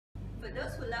For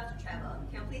those who love to travel,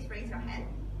 can you please raise your hand?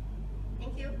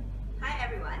 Thank you. Hi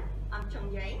everyone, I'm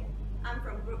Chung Yang. I'm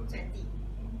from Group 20.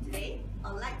 Today,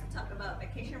 I'd like to talk about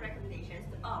vacation recommendations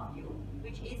to all of you,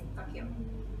 which is Tokyo.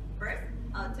 First,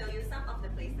 I'll tell you some of the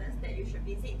places that you should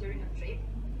visit during your trip.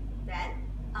 Then,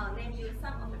 I'll name you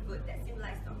some of the food that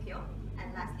symbolize Tokyo.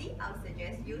 And lastly, I'll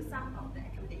suggest you some of the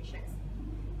accommodations.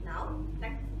 Now,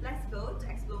 let's go to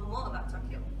explore more about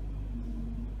Tokyo.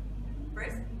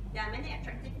 First, there are many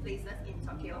attractive places in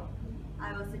Tokyo.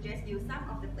 I will suggest you some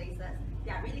of the places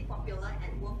that are really popular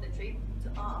and worth the trip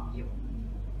to all of you.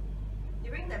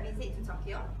 During the visit to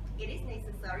Tokyo, it is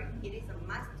necessary, it is a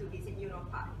must to visit Yuno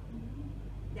Park.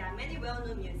 There are many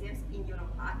well-known museums in Yuno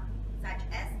Park, such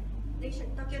as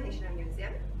Tokyo National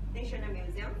Museum, National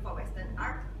Museum for Western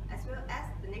Art, as well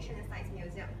as the National Science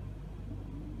Museum.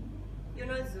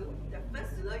 Yuno Zoo, the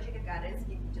first zoological gardens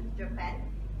in Japan,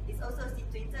 is also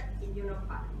situated in Yuno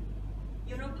Park.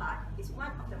 Yuno Park is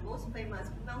one of the most famous,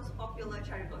 most popular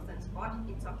cherry blossom spots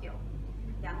in Tokyo.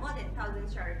 There are more than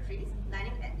 1,000 cherry trees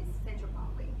lining at this central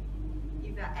parkway.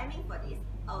 If you are aiming for this,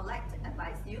 I would like to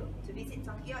advise you to visit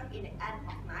Tokyo in the end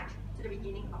of March to the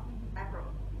beginning of April.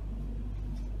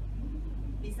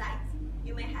 Besides,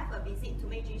 you may have a visit to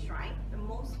Meiji Shrine, the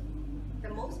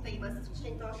most famous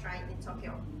Shinto shrine in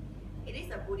Tokyo. It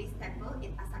is a Buddhist temple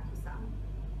in Asakusa.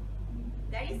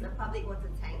 There is a public water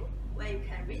tank where you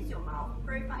can rinse your mouth,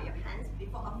 purify your hands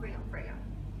before offering a prayer.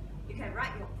 You can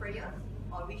write your prayers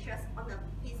or wishes on a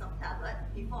piece of tablet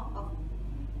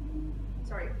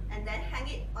and then hang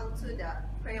it onto the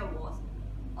prayer walls,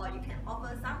 or you can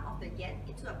offer some of the yen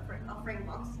into a offering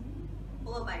box,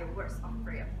 followed by your words of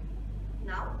prayer.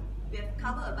 Now, we have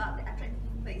covered about the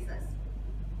attractive places.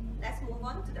 Let's move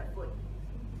on to the food.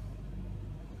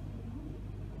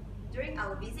 During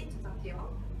our visit to Tokyo,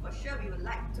 for sure we would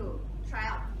like to try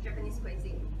out Japanese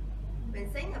cuisine.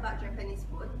 When saying about Japanese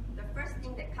food, the first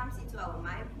thing that comes into our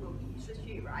mind will be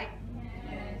sushi, right?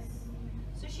 Yes.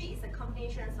 Sushi is a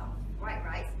combination of white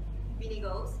rice,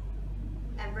 vinegars,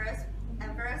 and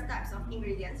various types of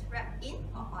ingredients wrapped in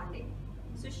or on it.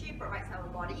 Sushi provides our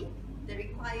body the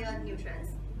required nutrients,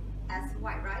 as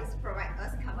white rice provides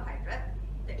us carbohydrate.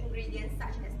 The ingredients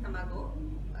such as tamago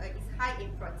is high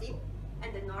in protein,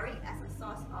 and the nori as a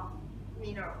source of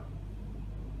mineral.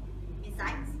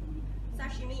 Besides,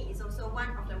 sashimi is also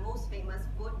one of the most famous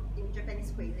food in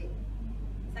Japanese cuisine.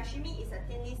 Sashimi is a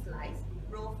thinly sliced,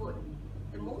 raw food.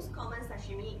 The most common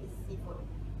sashimi is seafood.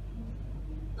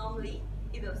 Normally,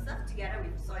 it will serve together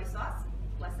with soy sauce,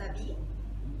 wasabi,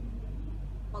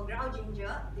 or ground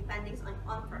ginger, depending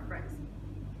on preference.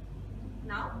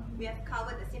 Now, we have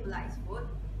covered the symbolized food.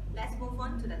 Let's move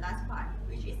on to the last part,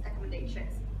 which is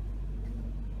accommodations.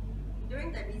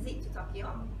 During the visit to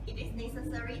Tokyo, it is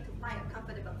necessary to find a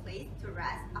comfortable place to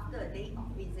rest after a day of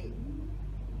visit.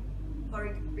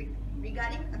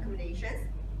 Regarding accommodations,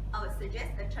 I would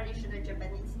suggest a traditional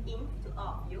Japanese inn to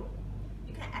all of you.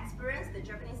 You can experience the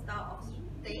Japanese style of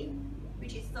stay,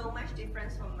 which is so much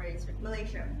different from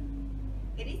Malaysia.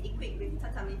 It is equipped with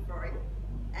tatami flooring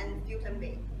and futon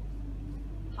bed.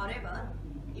 However,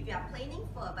 if you are planning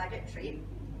for a budget trip,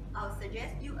 I would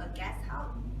suggest you a guest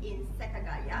house in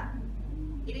Setagaya.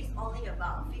 It is only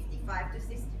about 55 to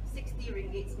 60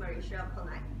 ringgit Malaysia per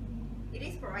night. It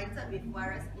is provided with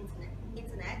wireless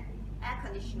internet, air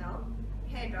conditioner,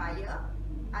 hair dryer,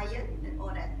 iron, and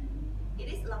all that.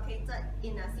 It is located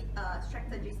in a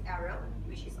strategic area,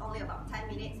 which is only about 10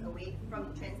 minutes away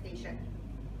from the train station.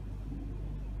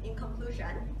 In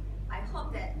conclusion, I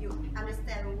hope that you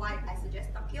understand why I suggest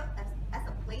Tokyo as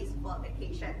a place for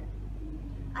vacation.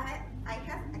 I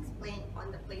have explained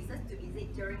on the places to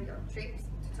visit during your trips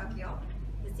to Tokyo,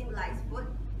 the symbolized food,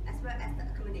 as well as the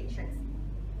accommodations.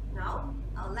 Now,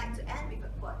 I would like to end with a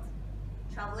quote.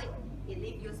 Traveling, it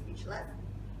leaves you speechless,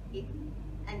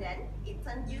 and then it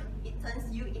turns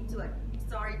you into a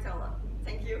storyteller.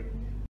 Thank you.